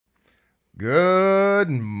Good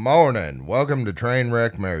morning. Welcome to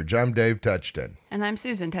Trainwreck Marriage. I'm Dave Touchton. And I'm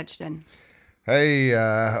Susan Touchton. Hey,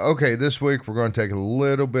 okay, this week we're going to take a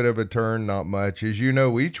little bit of a turn, not much. As you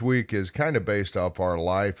know, each week is kind of based off our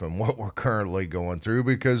life and what we're currently going through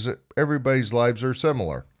because everybody's lives are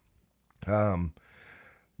similar.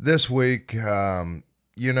 This week, I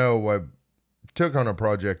took on a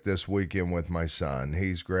project this weekend with my son.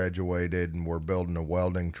 He's graduated and we're building a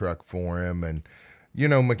welding truck for him. And,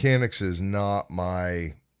 mechanics is not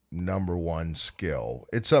my number one skill.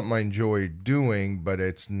 It's something I enjoy doing, but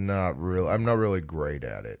I'm not really great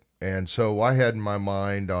at it. And so I had in my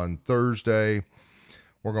mind on Thursday,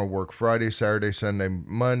 we're going to work Friday, Saturday, Sunday,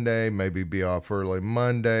 Monday, maybe be off early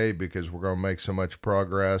Monday because we're going to make so much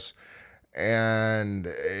progress. And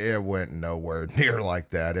it went nowhere near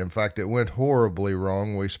like that. In fact, it went horribly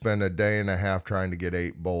wrong. We spent a day and a half trying to get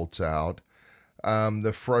 8 bolts out.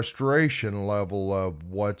 The frustration level of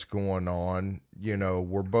what's going on,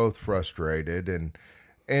 we're both frustrated.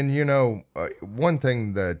 One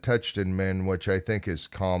thing that touched in men, which I think is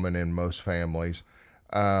common in most families,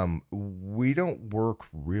 we don't work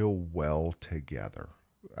real well together.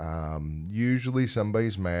 Usually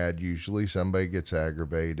somebody's mad. Usually somebody gets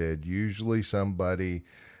aggravated. Usually somebody,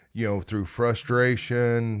 through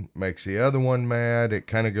frustration makes the other one mad. It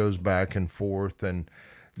kind of goes back and forth. And,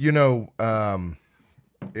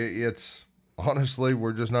 it's honestly,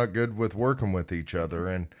 we're just not good with working with each other.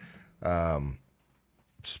 And,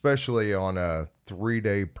 especially on a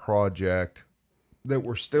 3-day project that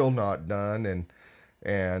we're still not done.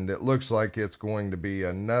 And it looks like it's going to be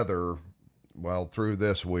another through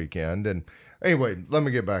this weekend. And anyway, let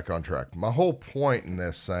me get back on track. My whole point in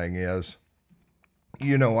this thing is,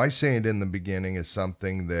 I say it in the beginning as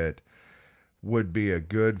something that would be a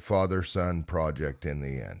good father-son project in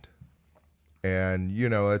the end. And,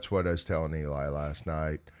 that's what I was telling Eli last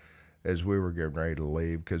night as we were getting ready to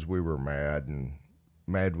leave because we were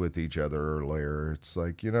mad with each other earlier. It's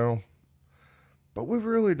like, but we've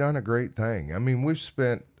really done a great thing. I mean, we've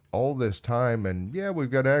spent all this time and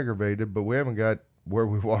we've got aggravated, but we haven't got where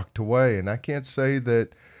we walked away. And I can't say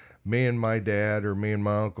that me and my dad or me and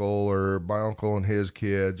my uncle or my uncle and his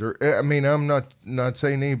kids, I'm not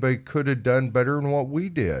saying anybody could have done better than what we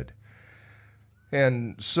did.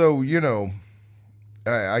 And so,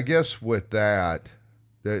 I guess with that,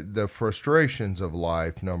 the frustrations of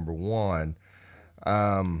life, number one,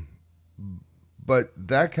 but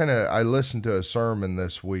that I listened to a sermon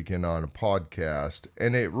this weekend on a podcast,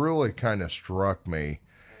 and it really kind of struck me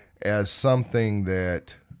as something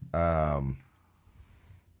that,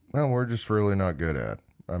 we're just really not good at.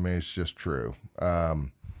 I mean, it's just true. Of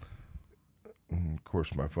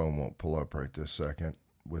course, my phone won't pull up right this second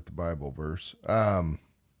with the Bible verse.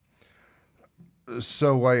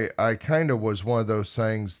 So I kind of was one of those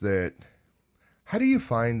things that, how do you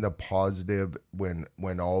find the positive when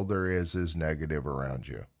all there is negative around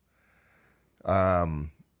you?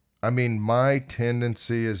 My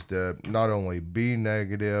tendency is to not only be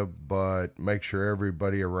negative, but make sure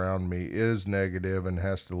everybody around me is negative and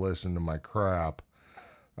has to listen to my crap.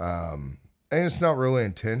 And it's not really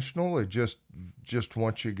intentional. It just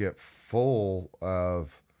once you get full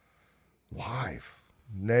of life,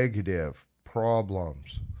 negative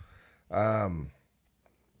problems.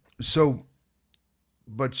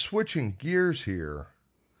 But switching gears here,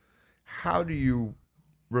 how do you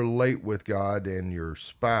relate with God and your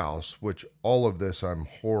spouse, which all of this I'm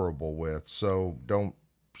horrible with, so don't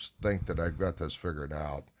think that I've got this figured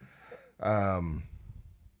out.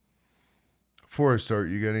 Before I start,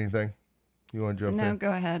 you got anything? You want to jump in? No,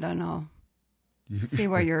 go ahead and I'll see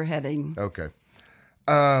where you're heading. Okay.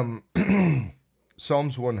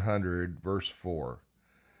 Psalms 100, verse 4.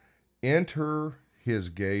 Enter his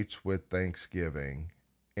gates with thanksgiving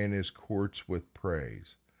and his courts with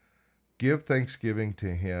praise. Give thanksgiving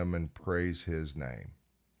to him and praise his name.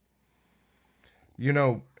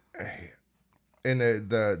 And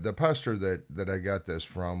the pastor that I got this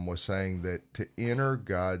from was saying that to enter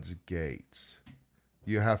God's gates,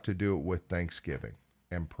 you have to do it with thanksgiving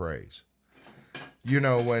and praise.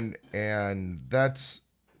 And that's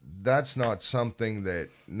not something that,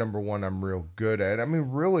 number one, I'm real good at. I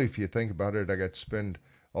mean, really, if you think about it, I got to spend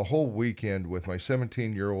a whole weekend with my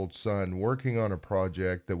 17-year-old son working on a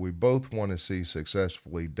project that we both want to see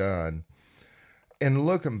successfully done. And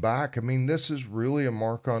looking back, I mean, this is really a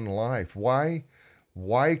mark on life. Why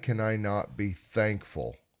can I not be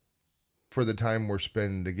thankful for the time we're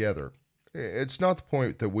spending together? It's not the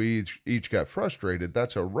point that we each got frustrated.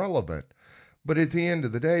 That's irrelevant. But at the end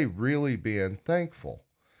of the day, really being thankful.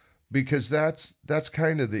 Because that's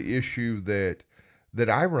kind of the issue that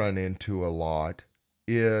I run into a lot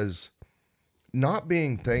is not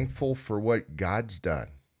being thankful for what God's done.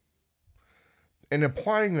 And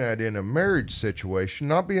applying that in a marriage situation,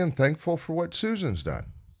 not being thankful for what Susan's done.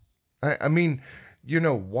 I mean,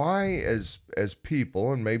 why as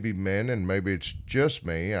people, and maybe men, and maybe it's just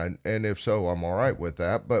me, and if so, I'm all right with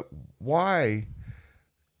that, but why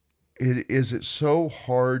is it so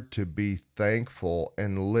hard to be thankful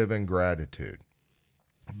and live in gratitude?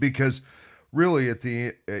 Because really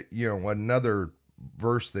another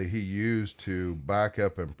verse that he used to back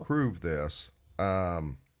up and prove this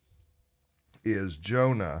is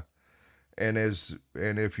Jonah, and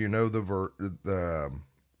if you know the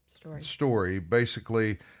story,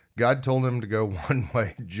 basically God told him to go one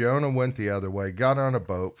way, Jonah went the other way, got on a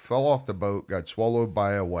boat, fell off the boat, got swallowed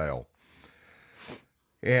by a whale.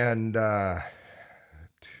 And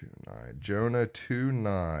Jonah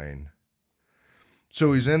 2:9.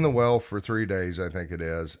 So he's in the well for 3 days, I think it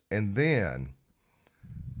is. And then,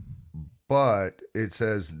 but it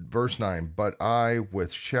says, verse 9, but I,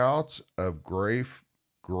 with shouts of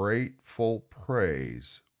grateful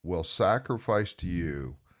praise, will sacrifice to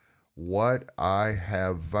you. What I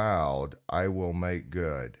have vowed, I will make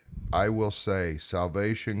good. I will say,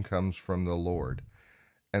 salvation comes from the Lord.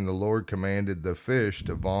 And the Lord commanded the fish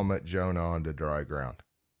to vomit Jonah onto dry ground.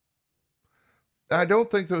 I don't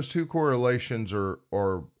think those two correlations are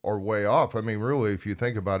way off. I mean, really, if you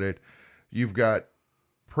think about it, you've got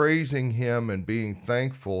praising him and being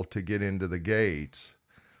thankful to get into the gates.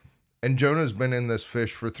 And Jonah's been in this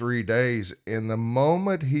fish for 3 days. And the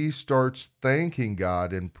moment he starts thanking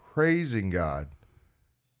God and praising God,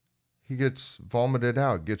 he gets vomited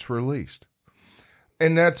out, gets released.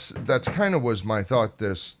 And that's kind of was my thought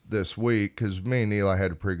this week, because me and Eli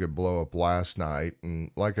had a pretty good blow up last night, and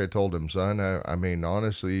like I told him, son, I mean,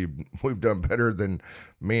 honestly, we've done better than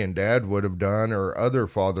me and Dad would have done, or other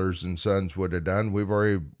fathers and sons would have done.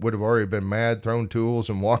 Would have already been mad, thrown tools,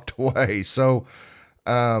 and walked away. So,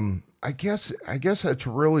 I guess that's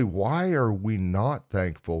really, why are we not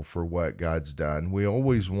thankful for what God's done? We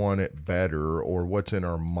always want it better, or what's in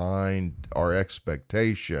our mind, our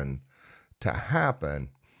expectation to happen,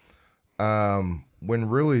 when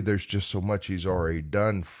really there's just so much he's already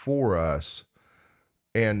done for us,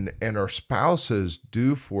 and our spouses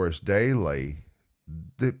do for us daily,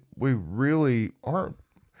 that we really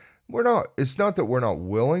it's not that we're not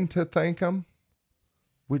willing to thank him.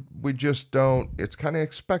 We just don't, it's kind of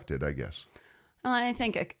expected, I guess. Well, and I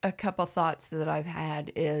think a couple thoughts that I've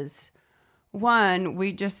had is, one,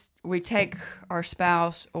 we take our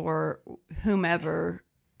spouse or whomever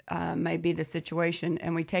may be the situation,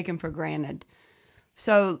 and we take them for granted.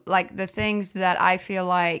 So like the things that I feel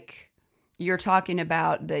like you're talking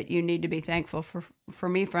about that you need to be thankful for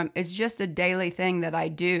me from, it's just a daily thing that I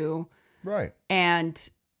do. Right. And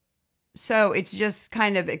so it's just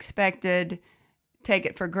kind of expected, take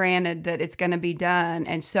it for granted that it's going to be done.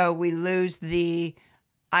 And so we lose the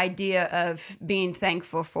idea of being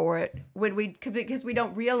thankful for it because we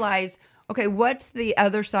don't realize, okay, what's the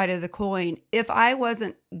other side of the coin? If I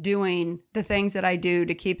wasn't doing the things that I do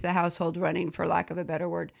to keep the household running, for lack of a better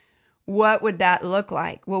word, what would that look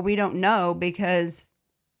like? Well, we don't know because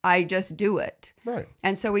I just do it. Right.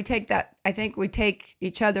 And so we take that, I think we take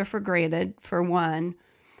each other for granted, for one.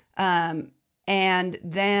 And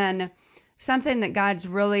then something that God's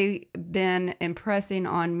really been impressing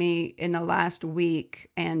on me in the last week,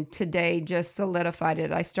 and today just solidified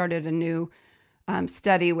it. I started a new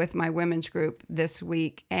study with my women's group this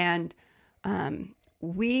week, and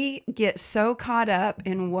we get so caught up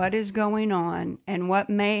in what is going on and what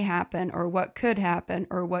may happen or what could happen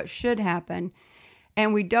or what should happen,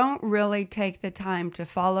 and we don't really take the time to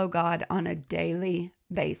follow God on a daily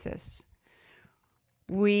basis.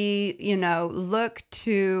 We, look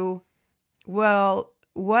to, well,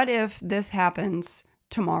 what if this happens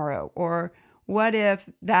tomorrow? Or what if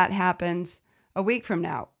that happens a week from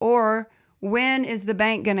now? Or when is the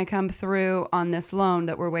bank going to come through on this loan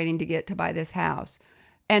that we're waiting to get to buy this house?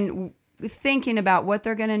 And thinking about what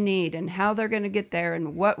they're going to need and how they're going to get there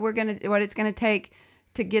and what it's going to take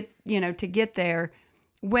to get there.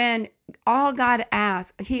 When all God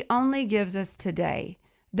asks, he only gives us today.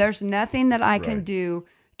 There's nothing that I can do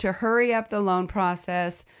to hurry up the loan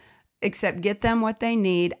process except get them what they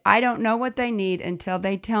need. I don't know what they need until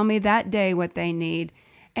they tell me that day what they need.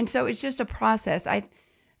 And so it's just a process.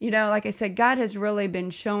 Like I said, God has really been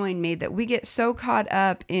showing me that we get so caught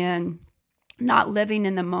up in not living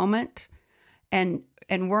in the moment and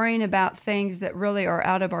worrying about things that really are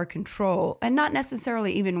out of our control, and not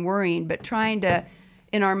necessarily even worrying, but trying to,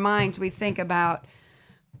 in our minds, we think about,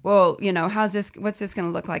 well, what's this going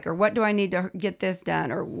to look like? Or what do I need to get this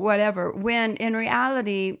done or whatever? When in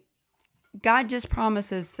reality, God just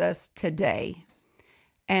promises us today.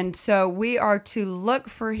 And so we are to look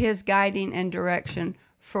for his guiding and direction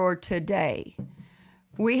for today.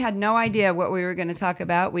 We had no idea what we were going to talk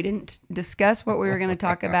about. We didn't discuss what we were going to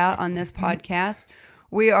talk about on this podcast.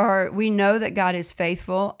 We know that God is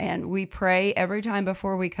faithful, and we pray every time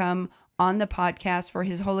before we come on the podcast for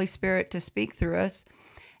his Holy Spirit to speak through us.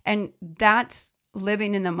 And that's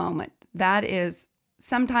living in the moment. That is,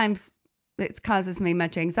 sometimes it causes me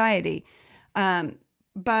much anxiety.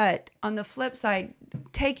 But on the flip side,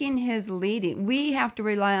 taking his leading, we have to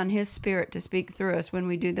rely on his Spirit to speak through us when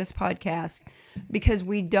we do this podcast, because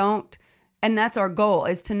we don't, and that's our goal,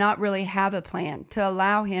 is to not really have a plan, to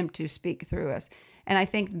allow him to speak through us. And I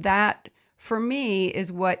think that, for me,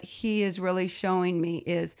 is what he is really showing me,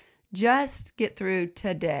 is just get through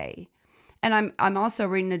today. And I'm also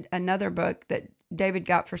reading another book that David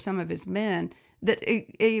got for some of his men that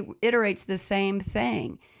it iterates the same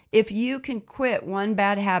thing. If you can quit one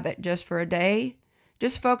bad habit just for a day,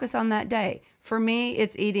 just focus on that day. For me,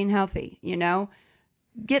 it's eating healthy,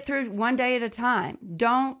 Get through one day at a time.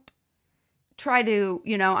 Don't try to,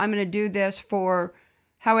 I'm going to do this for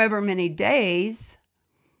however many days.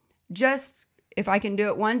 Just, if I can do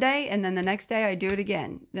it one day, and then the next day I do it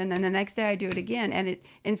again. Then the next day I do it again. And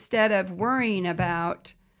instead of worrying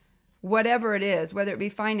about whatever it is, whether it be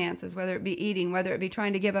finances, whether it be eating, whether it be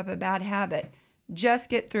trying to give up a bad habit, just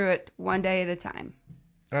get through it one day at a time.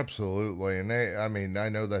 Absolutely. And I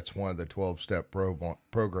know that's one of the 12-step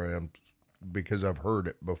programs because I've heard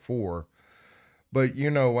it before. But,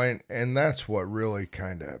 and that's what really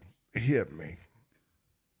kind of hit me.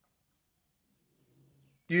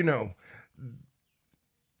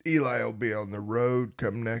 Eli will be on the road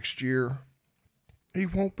come next year. He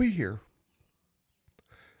won't be here.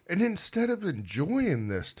 And instead of enjoying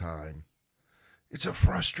this time, it's a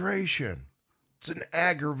frustration. It's an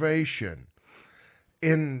aggravation.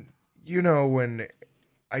 And, and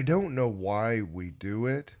I don't know why we do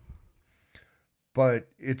it, but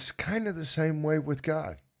it's kind of the same way with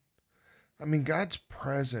God. I mean, God's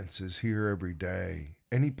presence is here every day,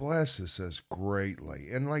 and he blesses us greatly.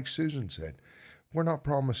 And like Susan said, we're not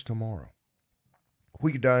promised tomorrow.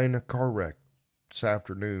 We could die in a car wreck this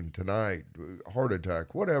afternoon, tonight, heart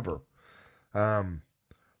attack, whatever.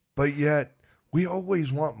 But yet, we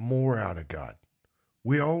always want more out of God.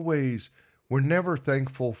 We're never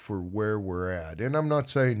thankful for where we're at. And I'm not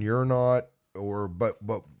saying you're not,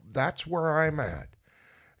 but that's where I'm at.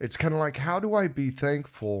 It's kind of like, how do I be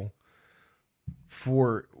thankful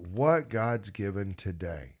for what God's given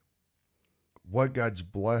today? What God's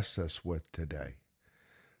blessed us with today?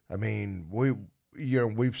 I mean,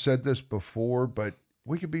 we've said this before, but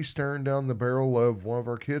we could be staring down the barrel of one of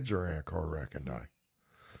our kids are in a car wreck and die.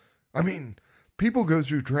 I mean, people go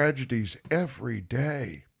through tragedies every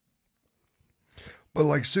day. But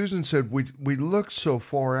like Susan said, we look so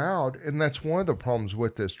far out, and that's one of the problems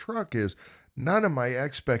with this truck is none of my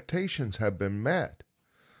expectations have been met.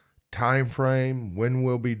 Time frame, when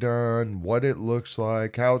we'll be done, what it looks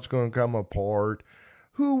like, how it's going to come apart.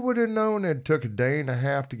 Who would have known it took a day and a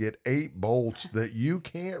half to get 8 bolts that you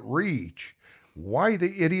can't reach? Why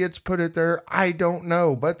the idiots put it there, I don't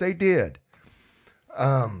know, but they did.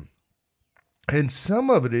 And some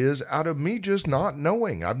of it is out of me just not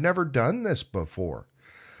knowing. I've never done this before.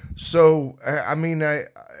 So, I mean,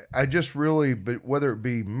 I just really, but whether it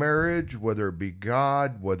be marriage, whether it be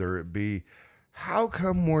God, whether it be, how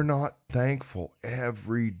come we're not thankful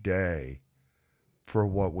every day for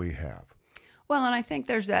what we have? Well, and I think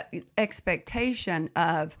there's that expectation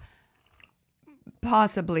of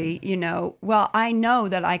possibly, well, I know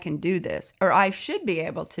that I can do this, or I should be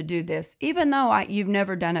able to do this, even though you've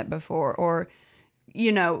never done it before, or,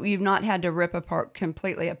 you've not had to rip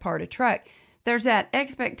completely apart a truck. There's that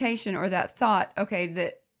expectation or that thought, okay,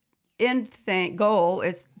 the end goal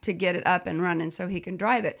is to get it up and running so he can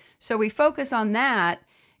drive it. So we focus on that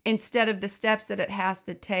instead of the steps that it has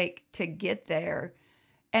to take to get there.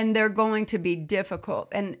 And they're going to be difficult.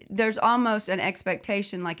 And there's almost an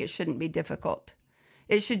expectation like it shouldn't be difficult.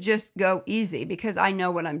 It should just go easy because I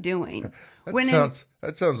know what I'm doing.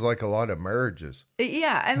 That sounds like a lot of marriages.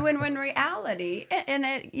 Yeah. And when reality,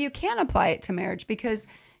 you can apply it to marriage because,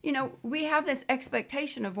 we have this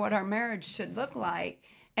expectation of what our marriage should look like.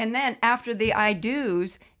 And then after the I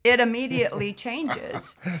do's, it immediately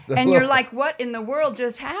changes. And you're like, what in the world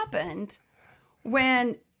just happened?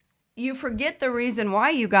 When you forget the reason why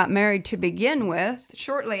you got married to begin with,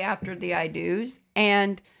 shortly after the I do's,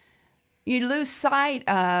 and you lose sight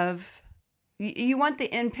of, you want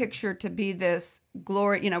the end picture to be this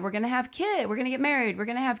glory, we're going to have kids, we're going to get married, we're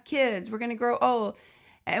going to have kids, we're going to grow old.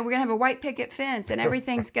 and we're going to have a white picket fence and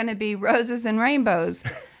everything's going to be roses and rainbows.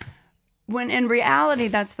 When in reality,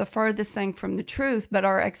 that's the furthest thing from the truth. But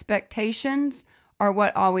our expectations are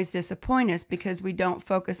what always disappoint us because we don't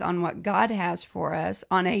focus on what God has for us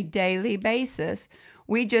on a daily basis.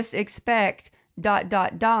 We just expect ...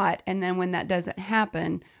 And then when that doesn't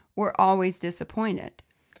happen, we're always disappointed.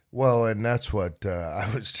 Well, and that's what I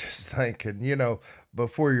was just thinking. You know,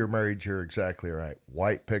 before you're married, you're exactly right.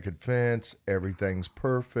 White picket fence, everything's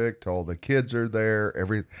perfect. All the kids are there.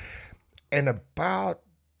 And about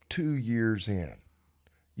 2 years in,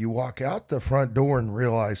 you walk out the front door and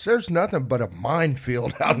realize there's nothing but a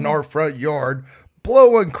minefield out in our front yard,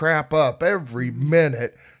 blowing crap up every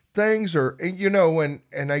minute. Things are, you know, and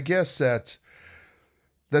I guess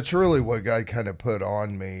that's really what God kind of put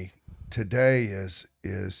on me today is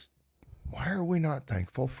why are we not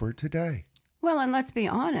thankful for today? Well, and let's be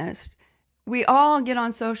honest, we all get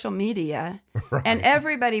on social media Right. and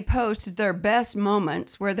everybody posts their best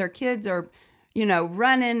moments where their kids are, you know,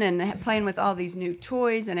 running and playing with all these new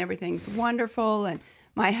toys and everything's wonderful. And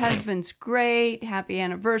my husband's great. Happy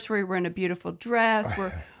anniversary. We're in a beautiful dress.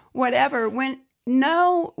 We're whatever. When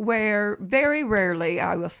nowhere, very rarely,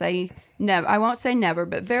 I will say never, I won't say never,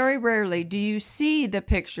 but very rarely do you see the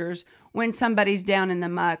pictures when somebody's down in the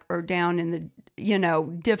muck or down in the, you know,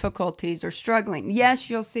 difficulties or struggling. Yes,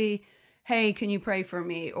 you'll see, hey, can you pray for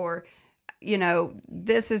me? Or, you know,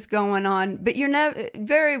 this is going on. But you're never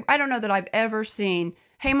I don't know that I've ever seen,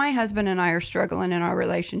 hey, my husband and I are struggling in our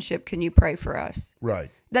relationship. Can you pray for us?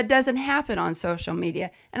 Right. That doesn't happen on social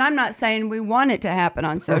media. And I'm not saying we want it to happen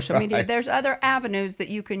on social media. Right. There's other avenues that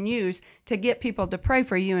you can use to get people to pray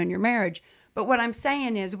for you in your marriage. But what I'm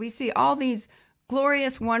saying is we see all these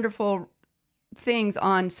glorious, wonderful things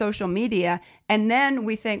on social media, and then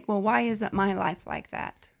we think, well, why isn't my life like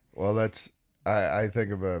that? Well, I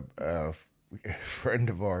think of a friend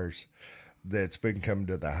of ours that's been coming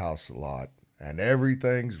to the house a lot, and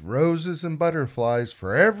everything's roses and butterflies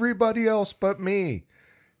for everybody else but me.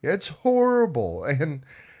 It's horrible. And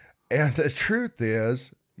the truth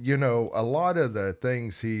is, you know, a lot of the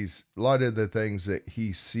things that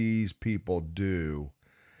he sees people do,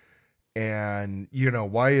 and, you know,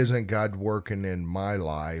 why isn't God working in my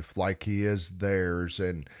life like he is theirs?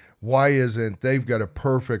 And why isn't they've got a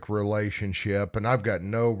perfect relationship and I've got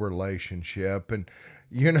no relationship? And,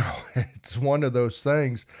 you know, it's one of those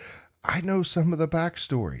things. I know some of the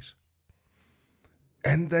backstories,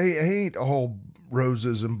 and they ain't all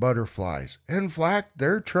roses and butterflies. In fact,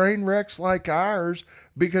 they're train wrecks like ours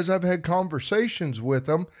because I've had conversations with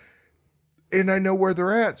them and I know where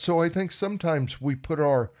they're at. So I think sometimes we put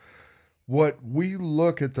what we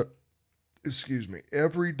look at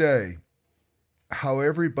every day, how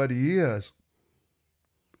everybody is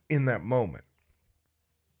in that moment.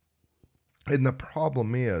 And the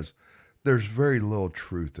problem is there's very little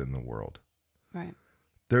truth in the world. Right.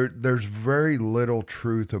 There's very little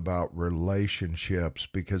truth about relationships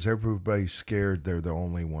because everybody's scared they're the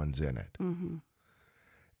only ones in it. Mm-hmm.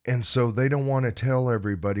 And so they don't want to tell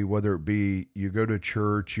everybody, whether it be you go to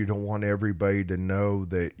church, you don't want everybody to know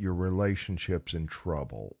that your relationship's in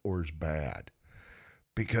trouble or is bad.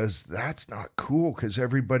 Because that's not cool, because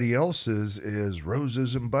everybody else's is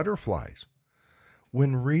roses and butterflies.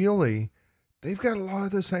 When really, they've got a lot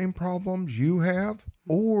of the same problems you have,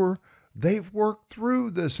 or they've worked through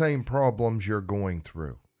the same problems you're going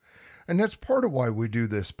through. And that's part of why we do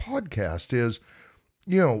this podcast is,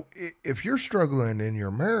 you know, if you're struggling in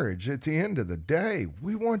your marriage, at the end of the day,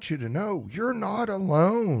 we want you to know you're not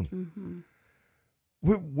alone. Mm-hmm.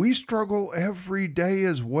 We struggle every day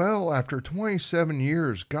as well. After 27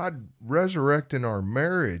 years, God resurrecting our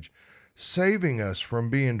marriage, saving us from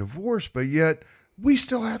being divorced, but yet we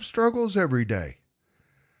still have struggles every day.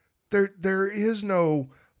 There is no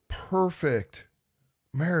perfect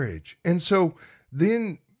marriage. And so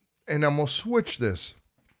then, and I'm going to switch this.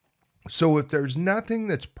 So if there's nothing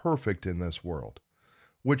that's perfect in this world,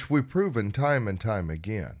 which we've proven time and time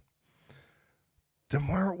again, then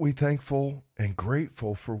why aren't we thankful and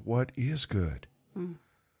grateful for what is good? Mm.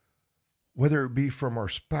 Whether it be from our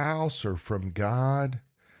spouse or from God,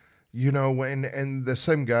 you know, and the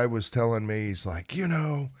same guy was telling me, he's like, you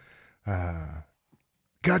know,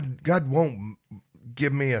 God won't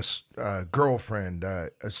give me a girlfriend,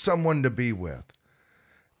 someone to be with.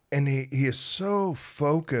 And he is so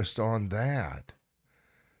focused on that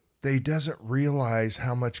he doesn't realize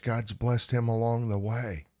how much God's blessed him along the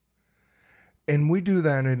way. And we do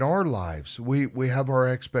that in our lives. We have our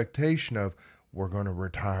expectation of we're going to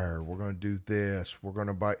retire, we're going to do this, we're going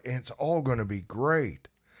to buy, and it's all going to be great.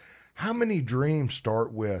 How many dreams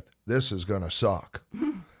start with, this is going to suck?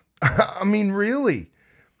 I mean, really,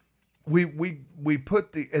 we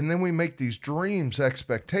put and then we make these dreams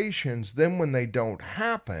expectations. Then when they don't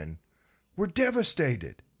happen, we're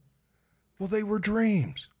devastated. Well, they were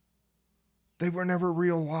dreams. They were never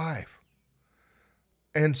real life.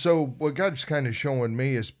 And so what God's kind of showing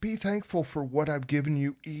me is be thankful for what I've given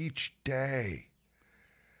you each day.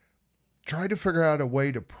 Try to figure out a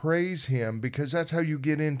way to praise him, because that's how you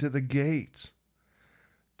get into the gates.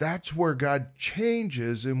 That's where God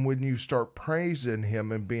changes. And when you start praising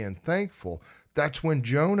him and being thankful, that's when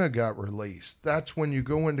Jonah got released. That's when you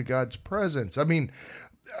go into God's presence. I mean,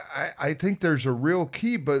 I think there's a real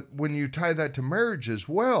key, but when you tie that to marriage as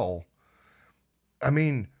well, I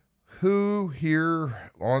mean, who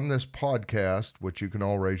here on this podcast, which you can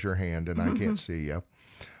all raise your hand and I can't see you,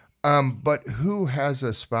 but who has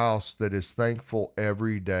a spouse that is thankful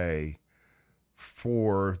every day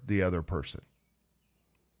for the other person?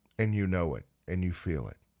 And you know it and you feel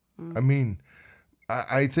it. I mean,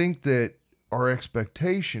 I think that our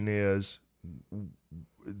expectation is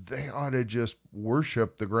they ought to just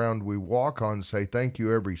worship the ground we walk on, say thank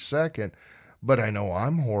you every second, but I know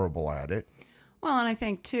I'm horrible at it. Well, and I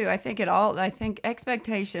think too, I think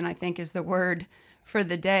expectation, I think, is the word for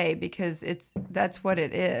the day, because that's what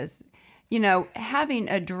it is. You know, having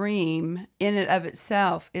a dream in and of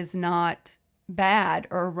itself is not bad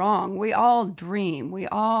or wrong. We all dream. We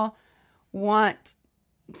all want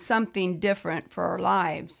something different for our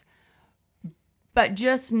lives. But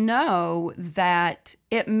just know that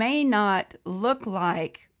it may not look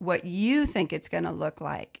like what you think it's going to look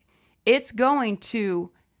like. It's going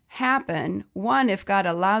to happen, one, if God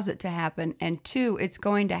allows it to happen, and two, it's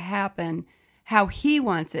going to happen how he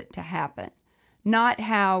wants it to happen, not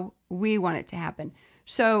how we want it to happen.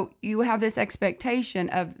 So you have this expectation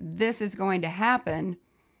of this is going to happen,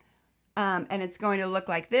 and it's going to look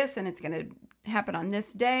like this, and it's going to happen on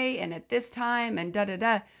this day and at this time and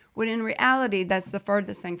da-da-da, when in reality, that's the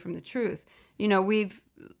furthest thing from the truth. You know, we've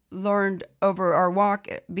learned over our walk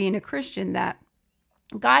being a Christian that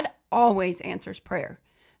God always answers prayer.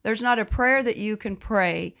 There's not a prayer that you can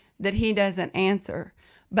pray that he doesn't answer.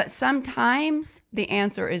 But sometimes the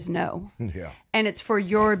answer is no. Yeah. And it's for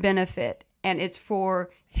your benefit, and it's for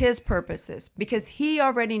his purposes, because he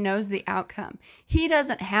already knows the outcome. He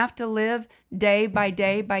doesn't have to live day by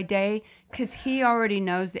day by day, because he already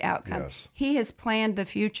knows the outcome. Yes. He has planned the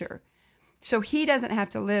future. So he doesn't have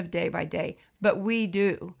to live day by day, but we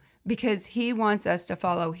do, because he wants us to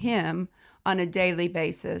follow him on a daily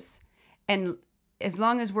basis. And as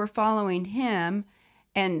long as we're following him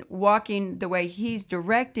and walking the way he's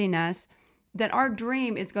directing us, then our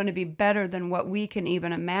dream is going to be better than what we can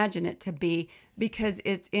even imagine it to be, because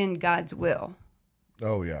it's in God's will.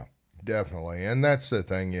 Oh, yeah, definitely. And that's the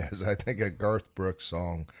thing is, I think a Garth Brooks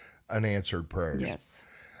song, Unanswered Prayers. Yes.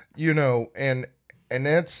 You know, and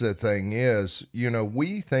that's the thing is, you know,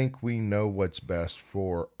 we think we know what's best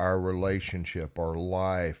for our relationship, our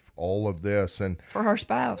life, all of this. And For our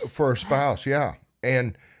spouse. for our spouse, yeah.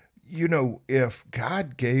 And, you know, if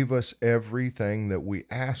God gave us everything that we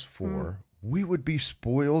asked for, we would be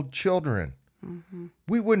spoiled children. Mm-hmm.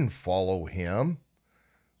 We wouldn't follow him.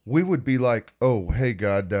 We would be like, oh, hey,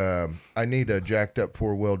 God, I need a jacked up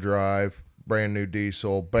 4-wheel drive, brand new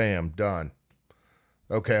diesel, bam, done.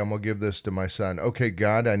 Okay, I'm going to give this to my son. Okay,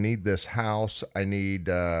 God, I need this house. I need,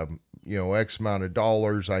 X amount of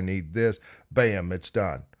dollars. I need this. Bam, it's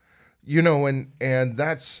done. You know, and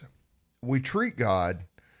that's, we treat God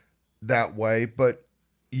that way, but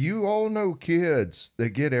you all know kids that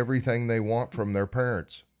get everything they want from their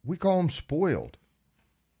parents. We call them spoiled.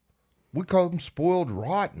 We call them spoiled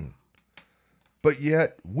rotten. But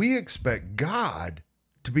yet we expect God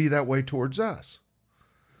to be that way towards us.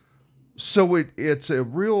 So it's a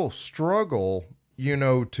real struggle, you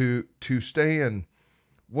know, to stay in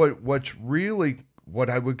what's really what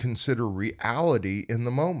I would consider reality in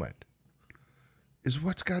the moment. Is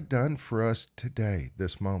what's God done for us today,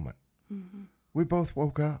 this moment. Mm-hmm. We both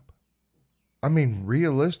woke up. I mean,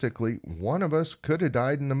 realistically, one of us could have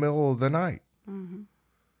died in the middle of the night. Mm-hmm.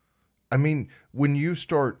 I mean, when you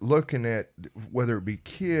start looking at whether it be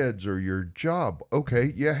kids or your job,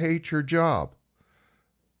 okay, you hate your job.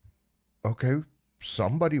 Okay,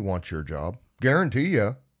 somebody wants your job. Guarantee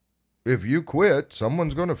you, if you quit,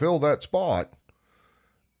 someone's going to fill that spot.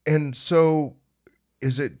 And so,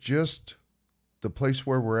 is it just the place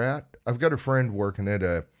where we're at? I've got a friend working at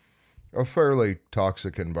a fairly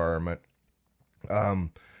toxic environment.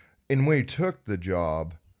 And when he took the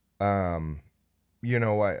job,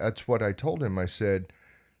 that's what I told him. I said,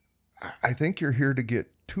 I think you're here to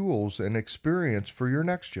get tools and experience for your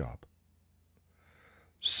next job.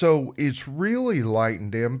 So it's really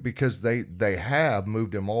lightened him because they have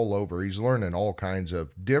moved him all over. He's learning all kinds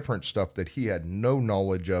of different stuff that he had no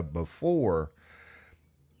knowledge of before.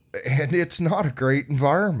 And it's not a great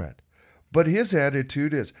environment. But his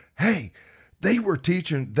attitude is, hey, they were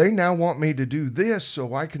teaching, they now want me to do this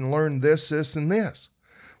so I can learn this, this, and this.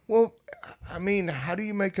 Well, I mean, how do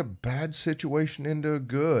you make a bad situation into a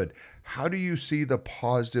good? How do you see the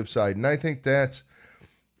positive side? And I think that's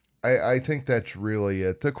really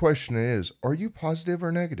it. The question is, are you positive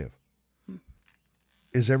or negative?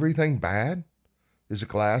 Is everything bad? Is the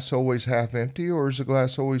glass always half empty or is the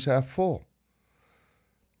glass always half full?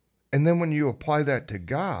 And then when you apply that to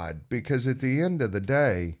God, because at the end of the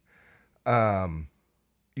day,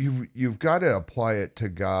 you've got to apply it to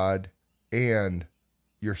God and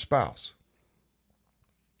your spouse.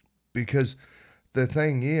 Because the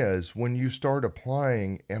thing is, when you start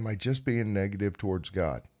applying, am I just being negative towards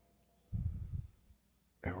God?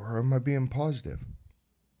 Or am I being positive?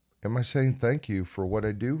 Am I saying thank you for what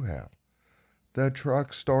I do have? The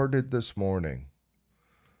truck started this morning.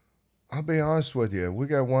 I'll be honest with you. We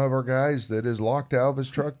got one of our guys that is locked out of his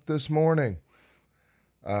truck this morning.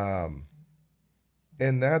 And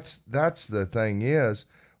that's the thing is,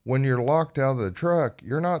 when you're locked out of the truck,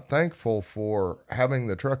 you're not thankful for having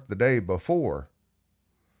the truck the day before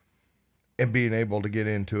and being able to get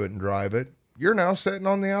into it and drive it. You're now sitting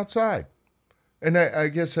on the outside. And I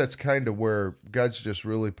guess that's kind of where God's just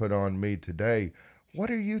really put on me today. What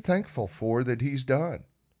are you thankful for that he's done?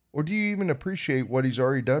 Or do you even appreciate what he's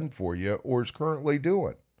already done for you or is currently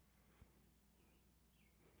doing?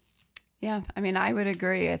 Yeah, I mean, I would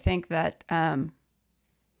agree. I think that,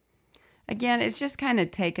 again, it's just kind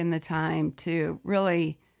of taking the time to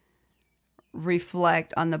really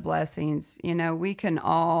reflect on the blessings. You know, we can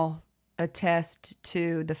all attest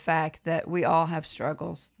to the fact that we all have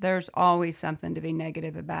struggles. There's always something to be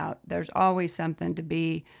negative about. There's always something to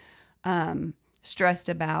be stressed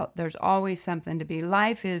about. There's always something to be.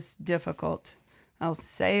 Life is difficult. I'll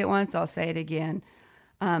say it once, I'll say it again.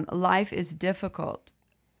 Life is difficult.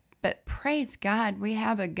 But praise God, we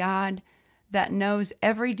have a God that knows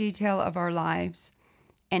every detail of our lives,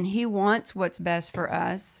 and he wants what's best for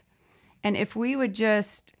us. And if we would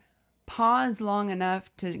just pause long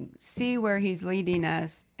enough to see where he's leading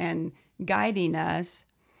us and guiding us,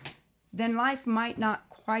 then life might not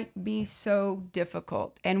quite be so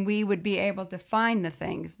difficult, and we would be able to find the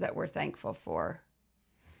things that we're thankful for.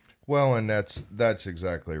 Well, and that's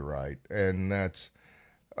exactly right. And that's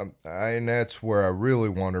where I really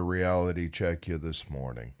want to reality check you this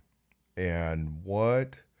morning. And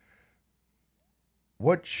what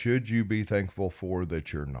should you be thankful for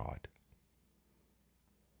that you're not?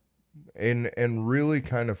 And really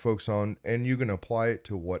kind of focus on, and you can apply it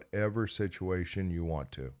to whatever situation you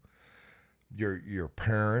want to. Your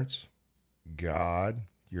parents, God,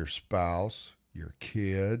 your spouse, your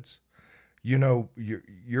kids. You know,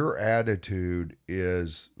 your attitude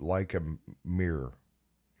is like a mirror.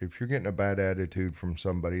 If you're getting a bad attitude from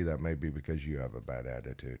somebody, that may be because you have a bad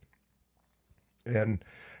attitude. And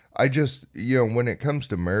I just, when it comes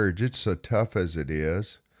to marriage, it's so tough as it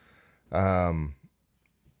is.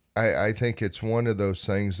 I think it's one of those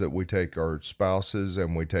things that we take our spouses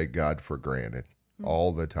and we take God for granted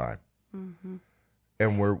all the time. Mm-hmm.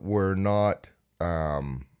 And we're not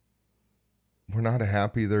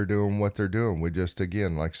happy they're doing what they're doing. We just,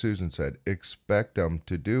 again, like Susan said, expect them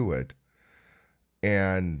to do it.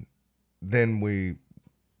 And then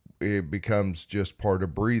it becomes just part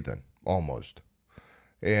of breathing almost.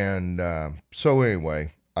 And so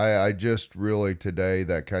anyway, I just really today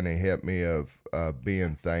that kind of hit me of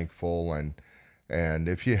being thankful. And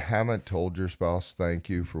if you haven't told your spouse thank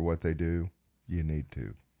you for what they do, you need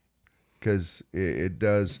to. Because they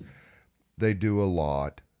do a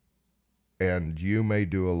lot. And you may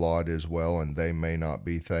do a lot as well, and they may not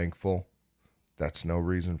be thankful. That's no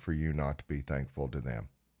reason for you not to be thankful to them.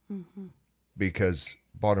 Mm-hmm. Because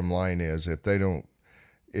bottom line is,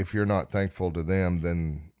 if you're not thankful to them,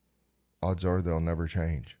 then odds are they'll never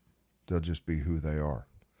change. They'll just be who they are.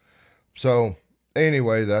 So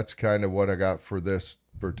anyway, that's kind of what I got for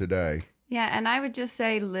today. Yeah, and I would just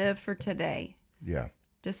say live for today. Yeah.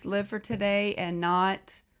 Just live for today and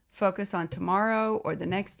not focus on tomorrow or the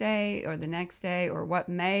next day or what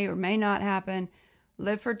may or may not happen.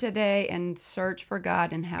 Live for today and search for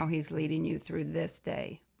God and how he's leading you through this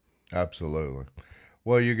day. Absolutely.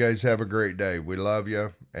 Well, you guys have a great day. We love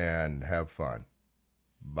you and have fun.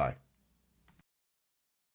 Bye.